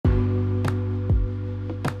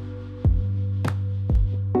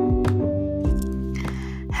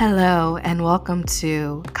Hello, and welcome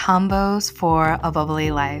to Combos for a Bubbly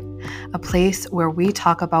Life, a place where we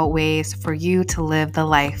talk about ways for you to live the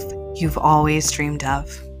life you've always dreamed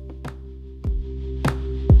of.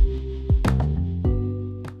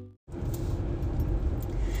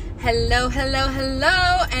 Hello,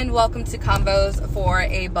 and welcome to Combos for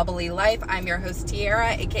a Bubbly Life. I'm your host,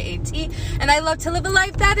 Tiara, aka T, and I love to live a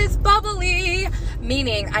life that is bubbly,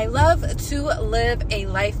 meaning I love to live a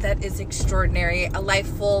life that is extraordinary, a life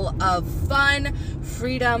full of fun,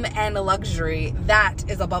 freedom, and luxury. That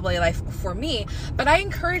is a bubbly life for me, but I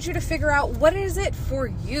encourage you to figure out, what is it for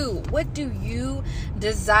you? What do you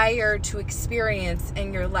desire to experience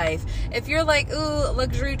in your life? If you're like, ooh,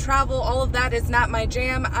 luxury travel, all of that is not my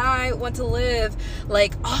jam, I want to live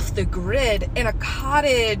like off the grid in a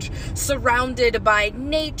cottage surrounded by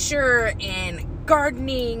nature and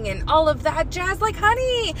gardening and all of that jazz, like,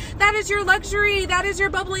 honey, that is your luxury. That is your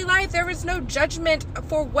bubbly life. There is no judgment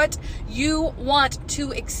for what you want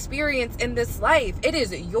to experience in this life. It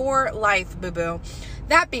is your life, boo-boo.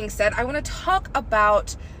 That being said, I want to talk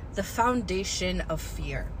about the foundation of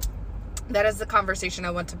fear. That is the conversation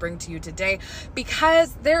I want to bring to you today,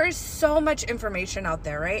 because there is so much information out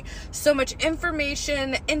there, right? So much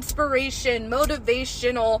information, inspiration,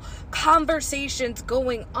 motivational conversations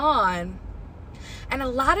going on. And a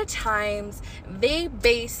lot of times they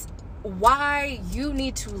base why you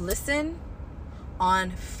need to listen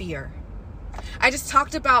on fear. I just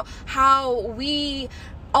talked about how we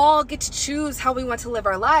all get to choose how we want to live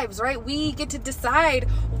our lives, right? We get to decide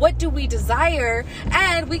what do we desire,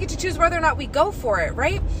 and we get to choose whether or not we go for it,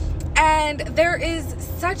 right? And there is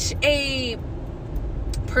such a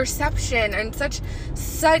perception and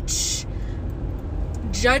such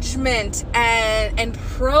judgment and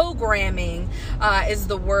programming is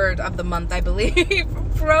the word of the month, I believe.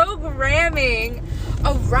 Programming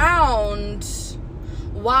around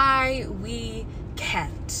why we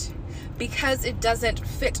can't, because it doesn't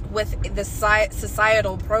fit with the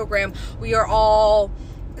societal program. We are all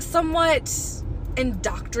somewhat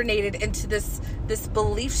indoctrinated into this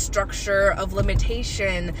belief structure of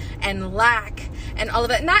limitation and lack and all of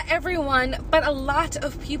that. Not everyone, but a lot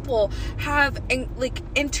of people have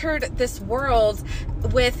entered this world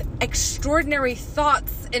with extraordinary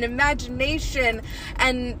thoughts and imagination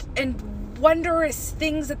and wondrous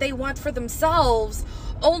things that they want for themselves,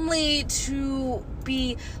 only to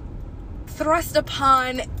be thrust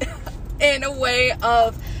upon in a way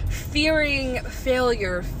of fearing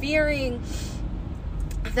failure, fearing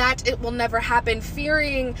that it will never happen,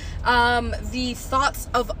 fearing the thoughts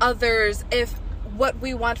of others if what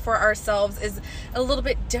we want for ourselves is a little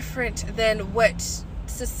bit different than what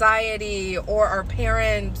society or our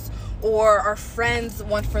parents or our friends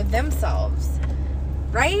want for themselves,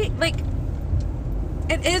 right? Like,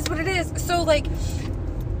 it is what it is. So, like,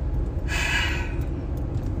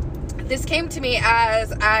 this came to me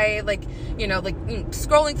as I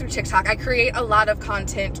scrolling through TikTok. I create a lot of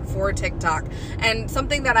content for TikTok, and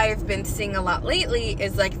something that I've been seeing a lot lately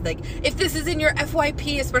is like if this is in your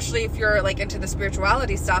FYP, especially if you're like into the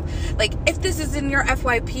spirituality stuff, like, if this is in your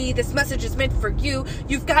FYP, this message is meant for you,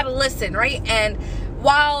 you've got to listen, right? And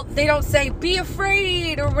while they don't say be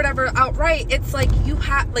afraid or whatever outright, it's like you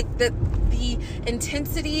have like the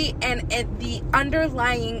intensity and the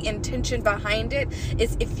underlying intention behind it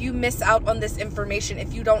is, if you miss out on this information,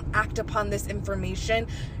 if you don't act upon this information,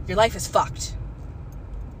 your life is fucked.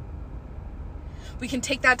 We can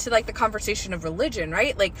take that to like the conversation of religion,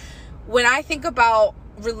 right? Like, when I think about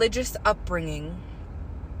religious upbringing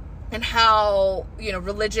and how,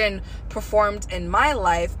 religion performed in my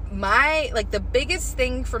life, the biggest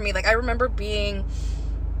thing for me, I remember being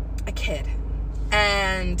a kid,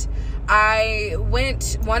 and my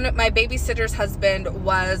babysitter's husband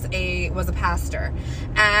was a pastor,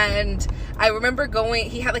 and I remember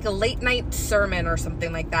he had like a late night sermon or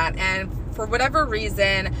something like that, and for whatever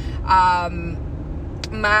reason, I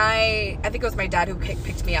think it was my dad who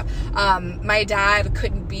picked me up. My dad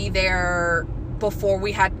couldn't be there before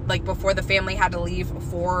the family had to leave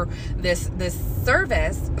for this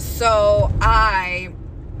service, so I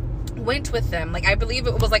went with them. I believe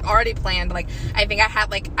it was already planned. I think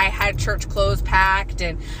I had church clothes packed,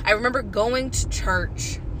 and I remember going to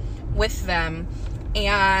church with them,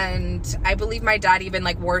 and I believe my dad even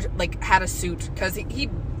had a suit, because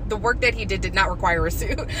the work that he did not require a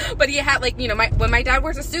suit, but he had when my dad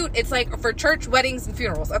wears a suit, it's for church, weddings, and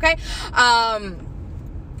funerals, okay?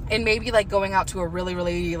 And maybe going out to a really,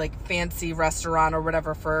 really fancy restaurant or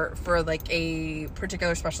whatever for a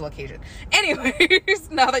particular special occasion. Anyways,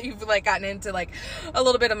 now that you've gotten into a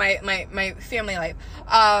little bit of my family life.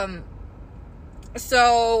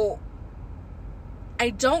 So I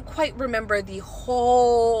don't quite remember the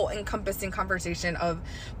whole encompassing conversation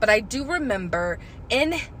but I do remember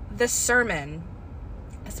in the sermon,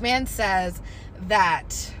 this man says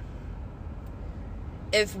that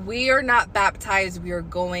if we are not baptized, we are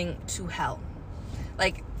going to hell.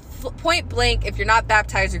 Like, point blank, if you're not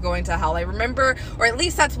baptized, you're going to hell. I remember, or at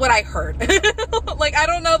least that's what I heard. Like, I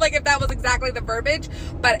don't know, like, if that was exactly the verbiage,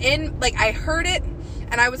 but I heard it,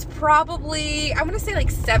 and I was probably, I want to say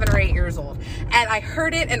like 7 or 8 years old, and I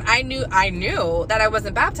heard it, and I knew that I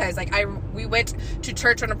wasn't baptized. Like, we went to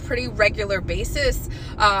church on a pretty regular basis.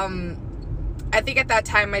 I think at that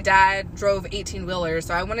time my dad drove 18-wheelers.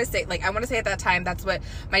 So I want to say at that time that's what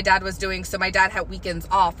my dad was doing. So my dad had weekends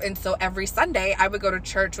off. And so every Sunday I would go to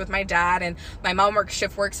church with my dad, and my mom worked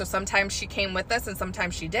shift work. So sometimes she came with us and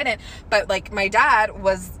sometimes she didn't. But like, my dad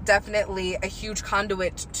was definitely a huge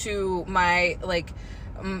conduit to my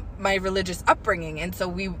religious upbringing. And so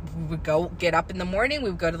we would get up in the morning, we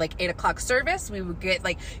would go to like 8:00 service, we would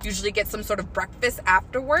usually get some sort of breakfast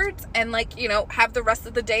afterwards, and have the rest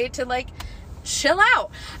of the day to chill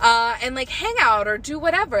out and hang out or do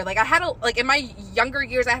whatever. Like, I had in my younger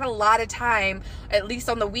years, I had a lot of time, at least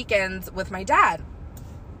on the weekends, with my dad.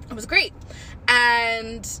 It was great.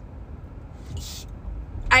 And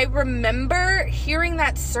I remember hearing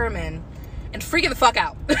that sermon and freaking the fuck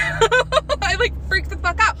out. I freaked the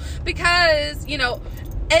fuck out because,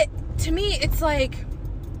 to me, it's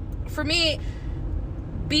for me,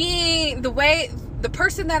 being the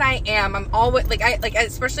person that I am, I'm always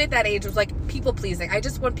especially at that age, was people pleasing. I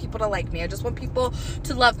just want people to like me. I just want people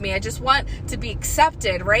to love me. I just want to be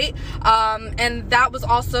accepted, right? And that was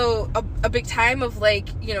also a big time of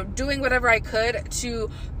doing whatever I could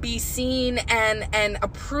to be seen and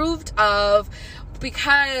approved of,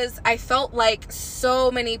 because I felt like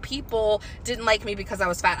so many people didn't like me because I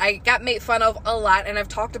was fat. I got made fun of a lot, and I've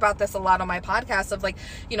talked about this a lot on my podcast of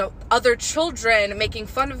other children making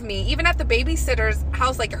fun of me. Even at the babysitter's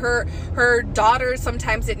house, her daughters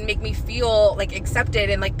sometimes didn't make me feel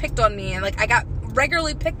accepted and picked on me, and I got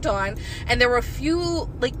regularly picked on. And there were a few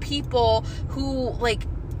people who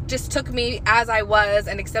just took me as I was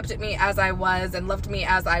and accepted me as I was and loved me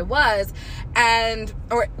as I was,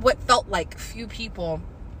 or what felt like few people.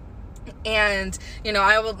 And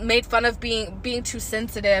I made fun of being too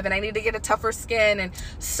sensitive, and I need to get a tougher skin, and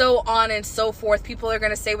so on and so forth. People are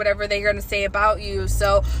going to say whatever they're going to say about you,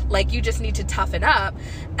 so you just need to toughen up.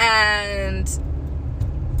 And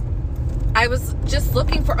I was just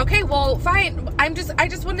looking for, okay, well, fine. I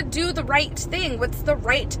just want to do the right thing. What's the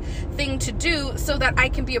right thing to do so that I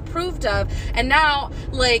can be approved of? And now,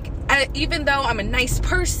 even though I'm a nice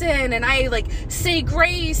person and I say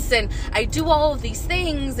grace and I do all of these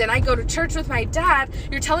things and I go to church with my dad,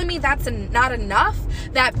 you're telling me that's not enough?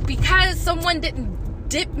 That because someone didn't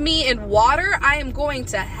dip me in water, I am going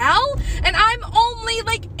to hell? And I'm only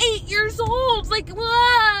 8 years old.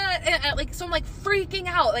 What? And, so I'm freaking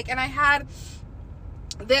out. And I had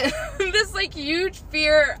this huge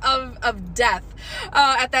fear of death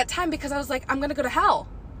at that time, because I was I'm gonna go to hell.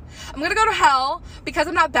 I'm gonna go to hell because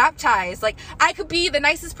I'm not baptized. I could be the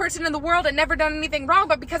nicest person in the world and never done anything wrong,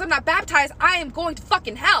 but because I'm not baptized, I am going to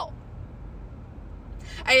fucking hell.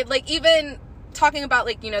 I even talking about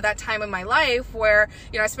that time in my life where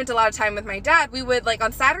I spent a lot of time with my dad. We would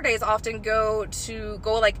on Saturdays often go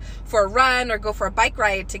for a run or go for a bike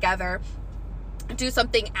ride together, do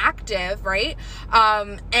something active, right?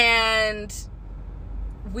 And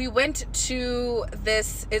we went to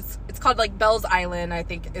this, it's called Bell's Island, I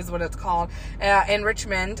think is what it's called, in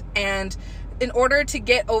Richmond. And in order to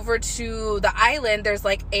get over to the island, there was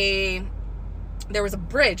a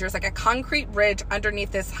bridge. There was a concrete bridge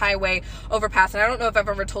underneath this highway overpass. And I don't know if I've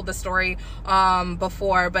ever told this story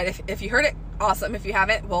before, but if you heard it, awesome. If you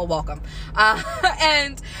haven't, well, welcome.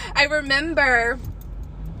 And I remember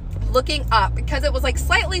looking up because it was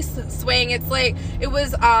slightly swaying. It's it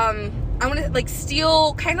was I want to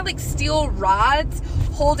steel, kind of steel rods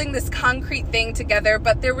holding this concrete thing together,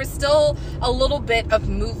 but there was still a little bit of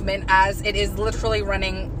movement as it is literally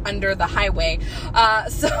running under the highway.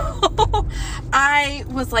 So I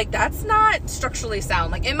was that's not structurally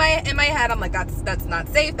sound. In my head, I'm that's not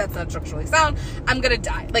safe. That's not structurally sound. I'm gonna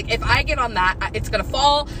die. If I get on that, it's gonna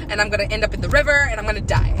fall and I'm gonna end up in the river and I'm gonna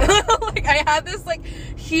die. I had this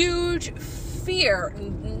huge fear,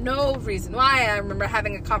 no reason why. I remember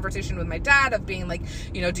having a conversation with my dad of being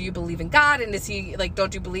do you believe in God? And is he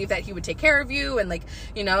don't you believe that he would take care of you? And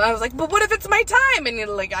I was but what if it's my time? And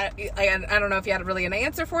I don't know if he had really an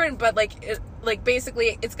answer for it, but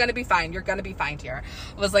basically it's gonna be fine. You're gonna be fine here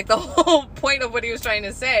was the whole point of what he was trying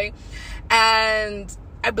to say. And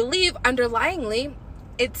I believe underlyingly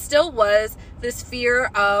it still was this fear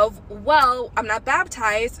of, well, I'm not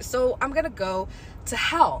baptized, so I'm going to go to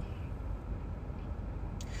hell.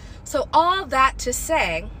 So all that to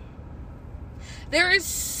say, there is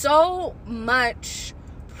so much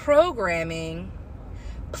programming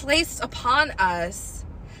placed upon us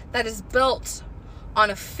that is built on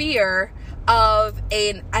a fear of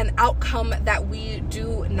an outcome that we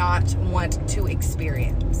do not want to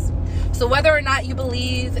experience. So whether or not you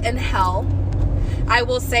believe in hell, I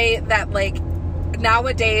will say that, like,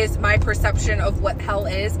 nowadays my perception of what hell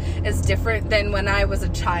is different than when I was a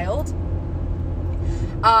child.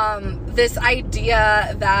 This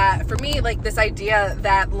idea that, for me, like, this idea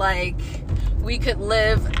that, like, we could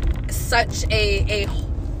live such a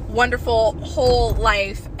wonderful whole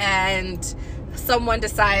life and someone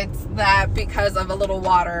decides that because of a little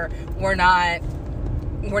water we're not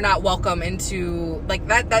welcome into, like,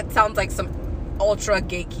 that sounds like some ultra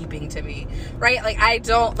gatekeeping to me, right? Like, I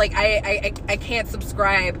don't, like, I can't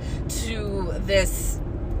subscribe to this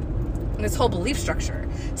whole belief structure.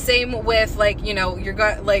 Same with, like, you know, you're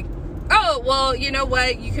going, like, oh, well, you know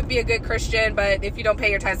what, you could be a good Christian, but if you don't pay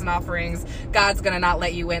your tithes and offerings, God's gonna not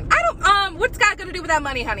let you in. What's God gonna do with that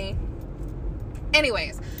money, honey?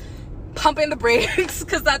 Anyways, pumping the brakes,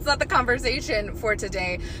 because that's not the conversation for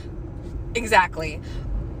today. Exactly.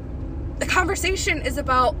 The conversation is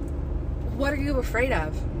about, what are you afraid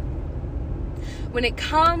of? When it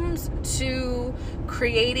comes to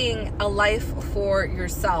creating a life for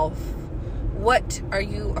yourself, what are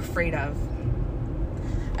you afraid of?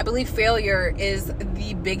 I believe failure is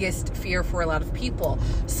the biggest fear for a lot of people.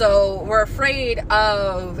 So we're afraid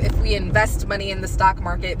of, if we invest money in the stock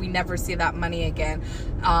market, we never see that money again.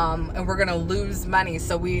 And we're going to lose money.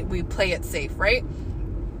 So we play it safe, right?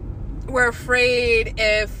 We're afraid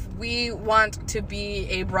if we want to be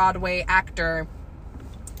a Broadway actor,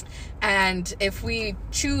 and if we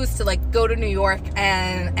choose to, like, go to New York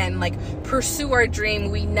and like pursue our dream,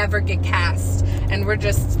 we never get cast, and we're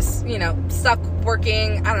just, you know, stuck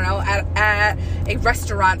working, I don't know, at a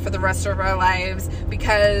restaurant for the rest of our lives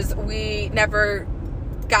because we never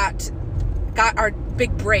got our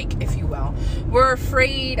big break, if you will. We're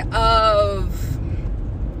afraid of,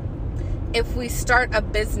 if we start a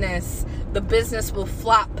business, the business will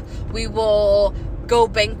flop, we will go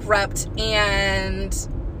bankrupt and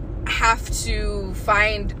have to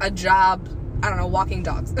find a job, I don't know, walking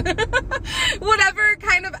dogs. Whatever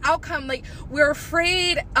kind of outcome, like, we're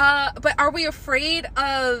afraid, but are we afraid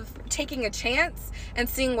of taking a chance and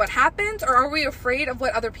seeing what happens, or are we afraid of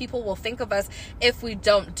what other people will think of us if we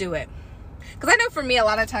don't do it? Because I know for me, a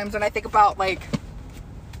lot of times when I think about, like,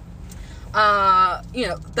 you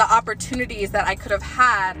know, the opportunities that I could have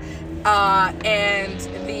had, and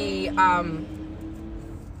the,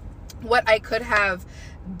 what I could have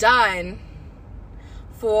done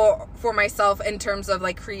for myself in terms of,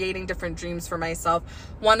 like, creating different dreams for myself.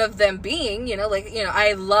 One of them being, you know, like, you know,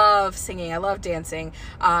 I love singing, I love dancing.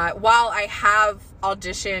 While I have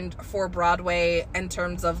auditioned for Broadway in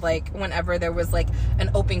terms of, like, whenever there was, like,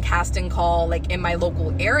 an open casting call, like, in my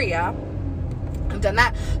local area, I've done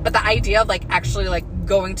that. But the idea of, like, actually, like,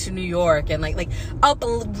 going to New York and like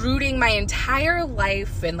uprooting my entire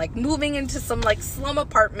life and, like, moving into some, like, slum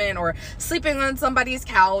apartment or sleeping on somebody's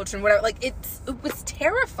couch and whatever, like, it was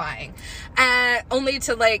terrifying. Only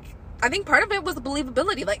to, like, I think part of it was the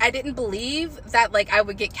believability. Like, I didn't believe that, like, I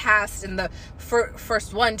would get cast in the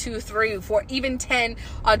first 1, 2, 3, 4, even 10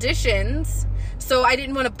 auditions. So I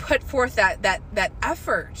didn't want to put forth that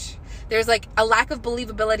effort. There's, like, a lack of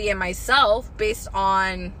believability in myself based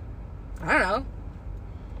on, I don't know,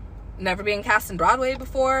 never being cast in Broadway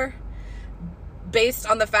before, based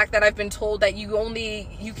on the fact that I've been told that you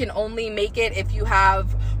can only make it if you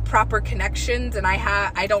have proper connections, and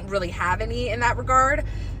I don't really have any in that regard.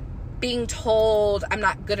 Being told I'm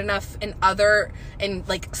not good enough in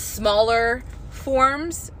like, smaller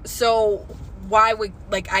forms, so why would,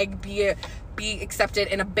 like, I be accepted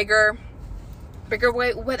in a bigger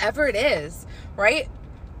way, whatever it is, right?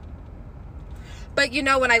 But, you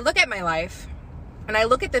know, when I look at my life and I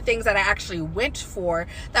look at the things that I actually went for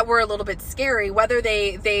that were a little bit scary, whether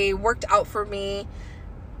they worked out for me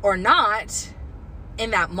or not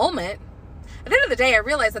in that moment, at the end of the day, I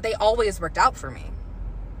realized that they always worked out for me.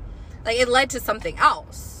 Like, it led to something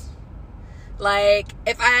else. Like,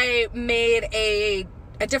 if I made a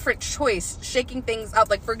different choice, shaking things up,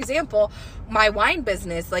 like, for example, my wine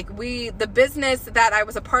business, like, the business that I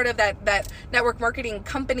was a part of, that network marketing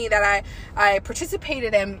company that I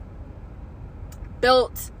participated in,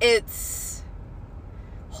 built its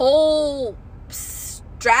whole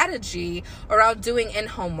strategy around doing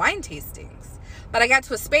in-home wine tastings. But I got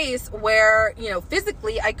to a space where,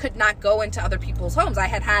 physically I could not go into other people's homes. I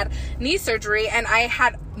had knee surgery and I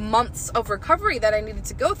had months of recovery that I needed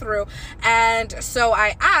to go through. And so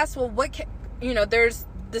I asked, well, there's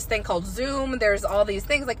this thing called Zoom. There's all these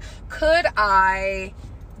things. Like, could I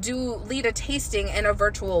lead a tasting in a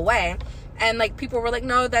virtual way? And like, people were like,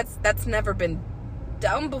 no, that's never been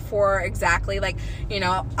done before. Exactly. Like,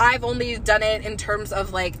 I've only done it in terms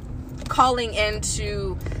of like calling in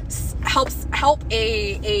to help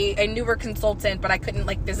a newer consultant, but I couldn't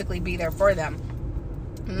like physically be there for them.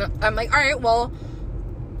 And I'm like, all right, well,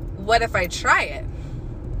 what if I try it?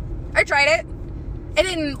 I tried it. It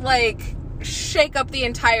didn't like shake up the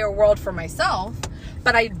entire world for myself,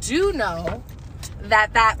 but I do know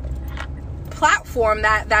that platform,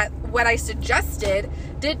 that what I suggested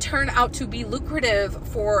did turn out to be lucrative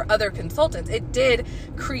for other consultants. It did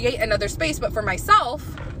create another space, but for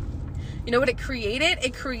myself, you know what it created?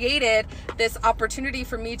 It created this opportunity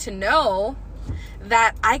for me to know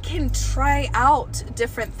that I can try out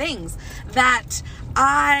different things, that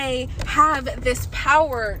I have this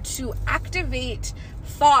power to activate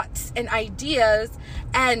thoughts and ideas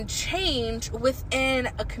and change within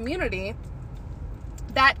a community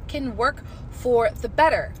that can work for the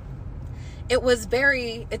better. It's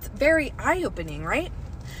very eye-opening, right?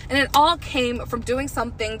 And it all came from doing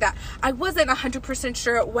something that I wasn't 100%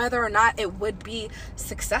 sure whether or not it would be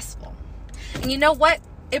successful. And you know what?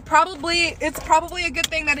 It's probably a good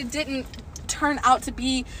thing that it didn't turn out to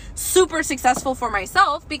be super successful for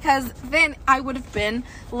myself, because then I would have been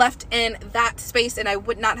left in that space and I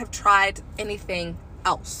would not have tried anything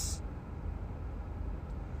else.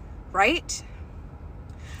 Right?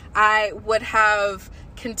 I would have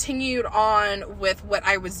continued on with what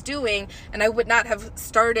I was doing, and I would not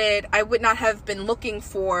have been looking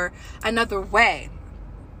for another way.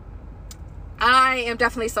 I am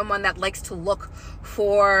definitely someone that likes to look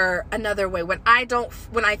for another way. When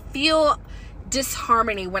I feel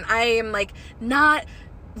disharmony, when I am like not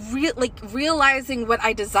realizing what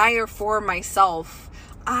I desire for myself,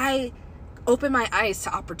 I open my eyes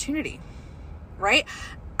to opportunity, right?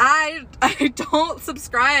 I don't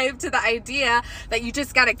subscribe to the idea that you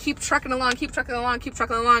just got to keep trucking along,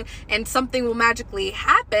 and something will magically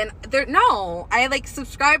happen. No, I like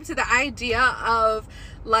subscribe to the idea of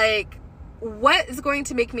like, what is going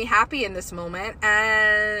to make me happy in this moment?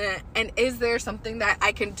 And is there something that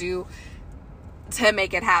I can do to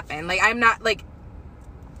make it happen? Like, I'm not like,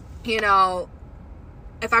 if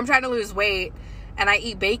I'm trying to lose weight and I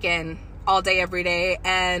eat bacon all day, every day,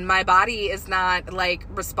 and my body is not like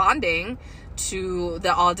responding to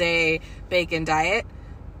the all day bacon diet,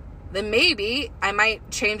 then maybe I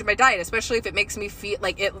might change my diet, especially if it makes me feel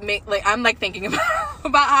like I'm like thinking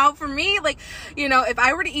about how for me, like, if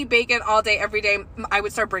I were to eat bacon all day, every day, I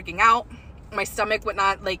would start breaking out. My stomach would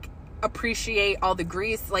not like appreciate all the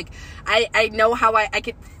grease. Like, I know how I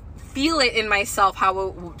could feel it in myself, how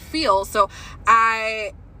it would feel. So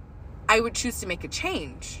I would choose to make a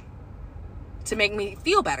change to make me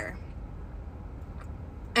feel better.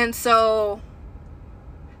 And so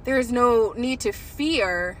there is no need to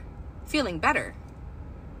fear feeling better.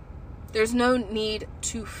 There's no need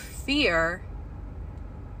to fear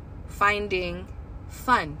finding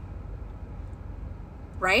fun,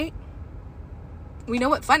 right? We know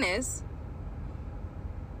what fun is.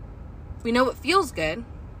 We know what feels good.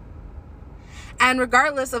 And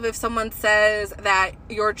regardless of if someone says that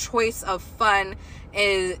your choice of fun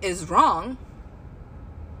is wrong,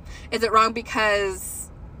 is it wrong because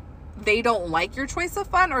they don't like your choice of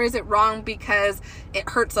fun, or is it wrong because it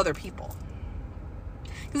hurts other people?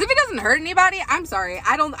 Because if it doesn't hurt anybody, I'm sorry,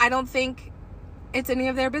 I don't think it's any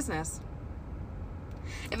of their business.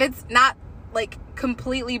 If it's not like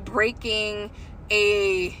completely breaking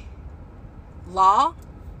a law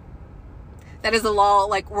that is a law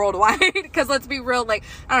like worldwide, because let's be real, like,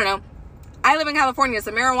 I don't know, I live in California,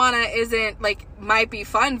 so marijuana isn't like, might be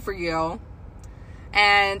fun for you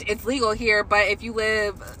and it's legal here, but if you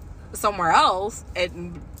live somewhere else, it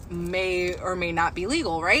may or may not be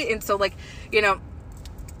legal, right? And so like,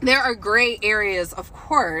 there are gray areas, of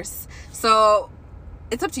course, so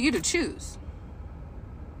it's up to you to choose,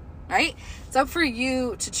 right? It's up for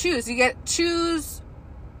you to choose. You choose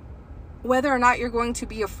whether or not you're going to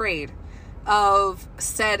be afraid of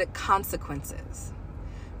said consequences,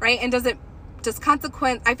 right? And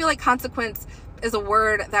I feel like consequence is a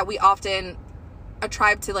word that we often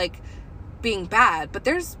attribute to like being bad, but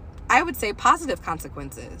there's, I would say, positive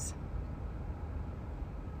consequences.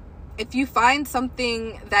 If you find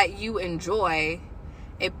something that you enjoy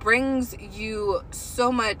It brings you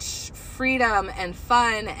so much freedom and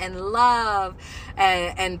fun and love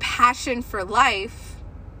and passion for life.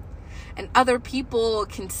 And other people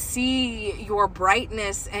can see your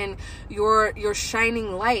brightness and your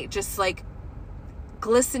shining light just like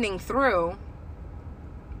glistening through.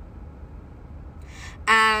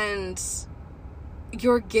 And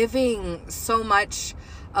you're giving so much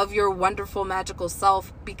of your wonderful, magical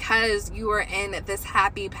self because you are in this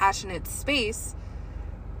happy, passionate space.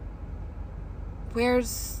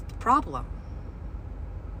 Where's the problem?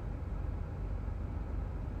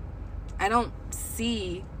 I don't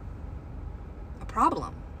see a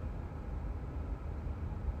problem.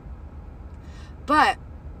 But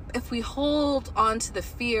if we hold on to the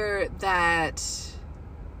fear that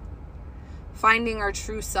finding our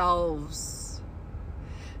true selves,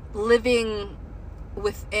 living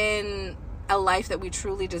within a life that we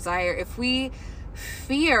truly desire, if we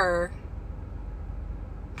fear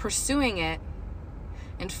pursuing it,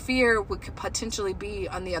 and fear what could potentially be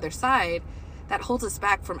on the other side, that holds us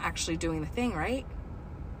back from actually doing the thing, right?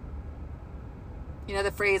 You know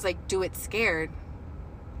the phrase like, do it scared.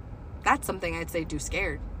 That's something I'd say do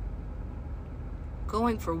scared.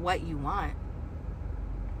 Going for what you want.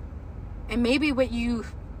 And maybe what you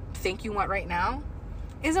think you want right now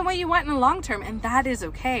isn't what you want in the long term, and that is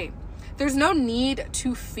okay. There's no need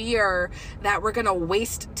to fear that we're going to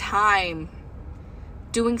waste time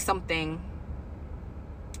doing something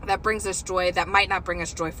that brings us joy that might not bring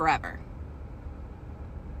us joy forever.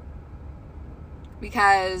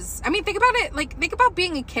 Because, I mean, think about it, like, think about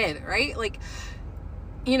being a kid, right? Like,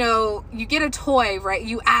 you know, you get a toy, right?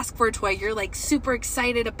 You ask for a toy. You're like super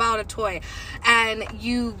excited about a toy, and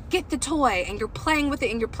you get the toy and you're playing with it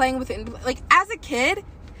and you're playing with it. And like, as a kid,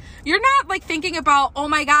 you're not like thinking about, oh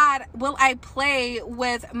my God, will I play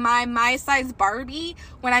with my size Barbie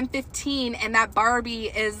when I'm 15 and that Barbie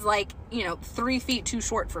is like, 3 feet too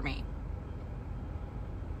short for me?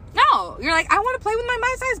 No, you're like, I want to play with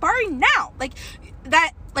my size Barbie now. Like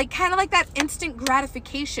that, like kind of like that instant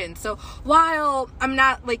gratification. So while I'm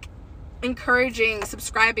not like encouraging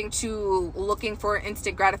subscribing to looking for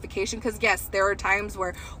instant gratification, because yes, there are times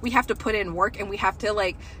where we have to put in work and we have to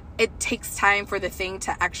like, it takes time for the thing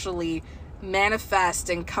to actually manifest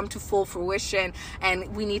and come to full fruition,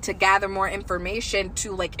 and we need to gather more information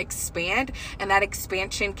to like expand, and that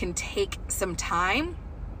expansion can take some time.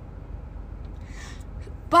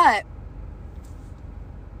 But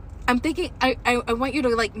I'm thinking, I want you to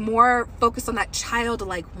like more focus on that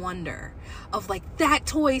childlike wonder of like, that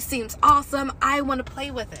toy seems awesome, I want to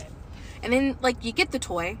play with it. And then like you get the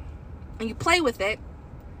toy and you play with it,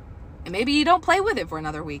 and maybe you don't play with it for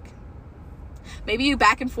another week. Maybe you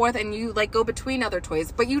back and forth and you like go between other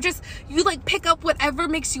toys, but you like pick up whatever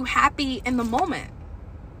makes you happy in the moment.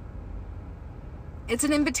 It's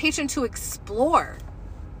an invitation to explore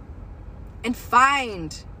and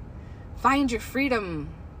find your freedom,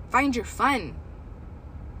 find your fun,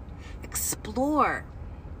 explore.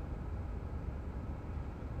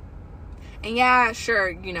 And yeah,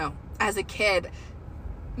 sure, as a kid,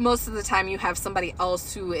 most of the time you have somebody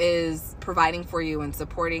else who is providing for you and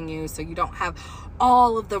supporting you, so you don't have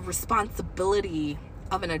all of the responsibility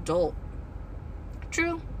of an adult.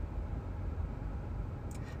 True.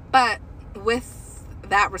 But with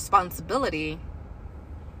that responsibility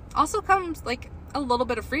also comes like a little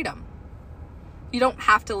bit of freedom. You don't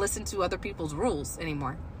have to listen to other people's rules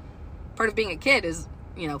anymore. Part of being a kid is,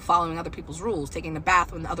 following other people's rules, taking a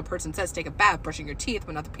bath when the other person says take a bath, brushing your teeth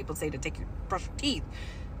when other people say to brush your teeth.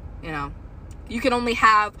 You can only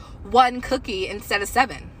have 1 cookie instead of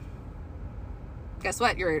 7. Guess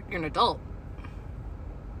what? You're an adult.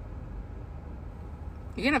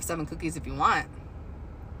 You can have 7 cookies if you want.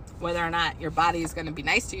 Whether or not your body is going to be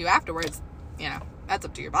nice to you afterwards, that's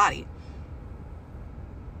up to your body.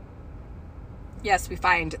 Yes, we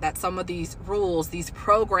find that some of these rules, these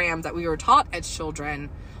programs that we were taught as children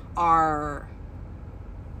are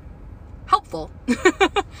helpful.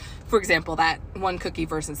 For example, that 1 cookie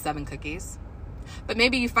versus 7 cookies. But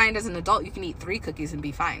maybe you find as an adult you can eat 3 cookies and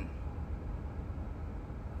be fine.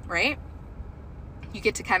 Right? You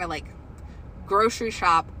get to kind of like grocery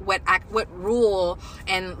shop what rule,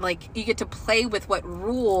 and like you get to play with what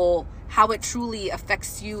rule, how it truly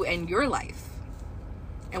affects you and your life.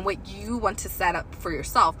 And what you want to set up for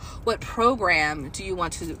yourself. What program do you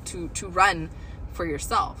want to run for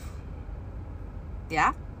yourself?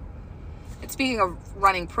 Yeah? And speaking of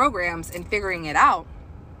running programs and figuring it out,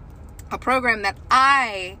 a program that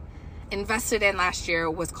I invested in last year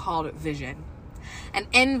was called Vision. And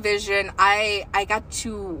in Vision, I got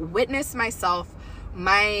to witness myself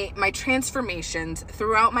my transformations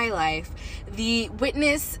throughout my life, these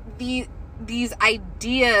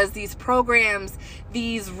ideas, these programs,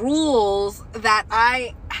 these rules that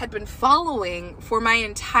I had been following for my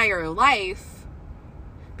entire life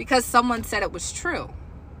because someone said it was true.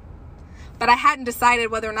 But I hadn't decided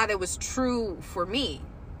whether or not it was true for me.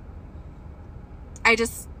 I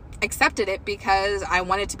just accepted it because I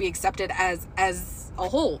wanted to be accepted as a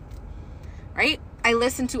whole, right? I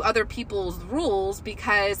listen to other people's rules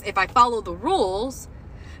because if I follow the rules,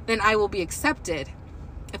 then I will be accepted.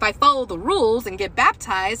 If I follow the rules and get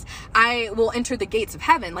baptized, I will enter the gates of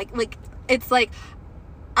heaven. If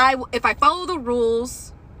I follow the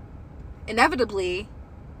rules, inevitably,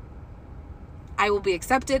 I will be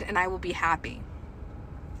accepted and I will be happy.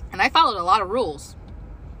 And I followed a lot of rules.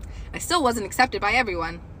 I still wasn't accepted by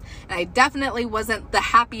everyone. And I definitely wasn't the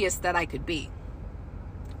happiest that I could be.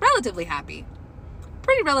 Relatively happy.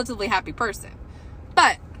 Pretty relatively happy person.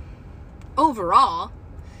 But overall,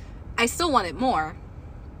 I still wanted more.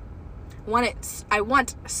 I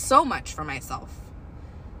want so much for myself.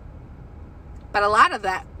 But a lot of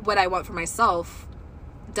that, what I want for myself,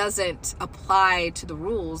 doesn't apply to the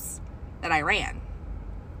rules that I ran.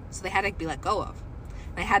 So they had to be let go of.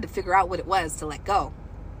 And I had to figure out what it was to let go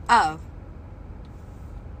of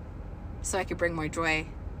so I could bring more joy,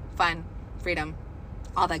 fun, freedom,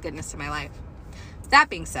 all that goodness to my life.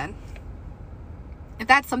 That being said, if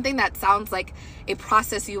that's something that sounds like a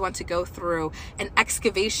process you want to go through, an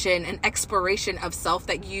excavation, an exploration of self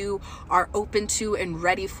that you are open to and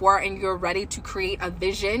ready for, and you're ready to create a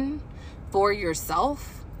vision for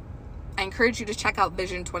yourself, I encourage you to check out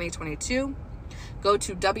Vision 2022. Go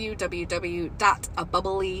to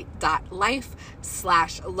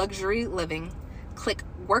www.abubbly.life/luxury living. Click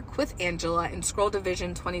Work with Angela and scroll to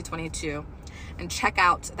Vision 2022. And check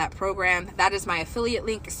out that program. That is my affiliate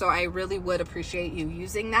link, so I really would appreciate you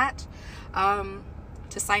using that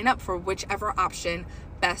to sign up for whichever option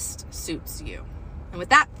best suits you. And with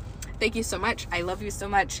that, thank you so much. I love you so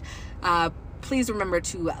much. Please remember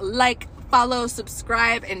to like, follow,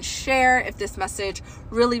 subscribe, and share if this message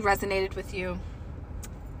really resonated with you.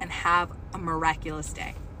 And have a miraculous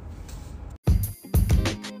day.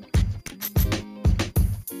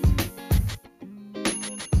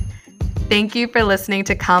 Thank you for listening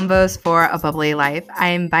to Convos for a Bubbly Life.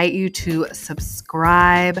 I invite you to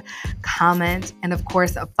subscribe, comment, and of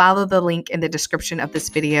course, follow the link in the description of this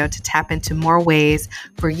video to tap into more ways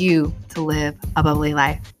for you to live a bubbly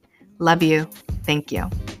life. Love you. Thank you.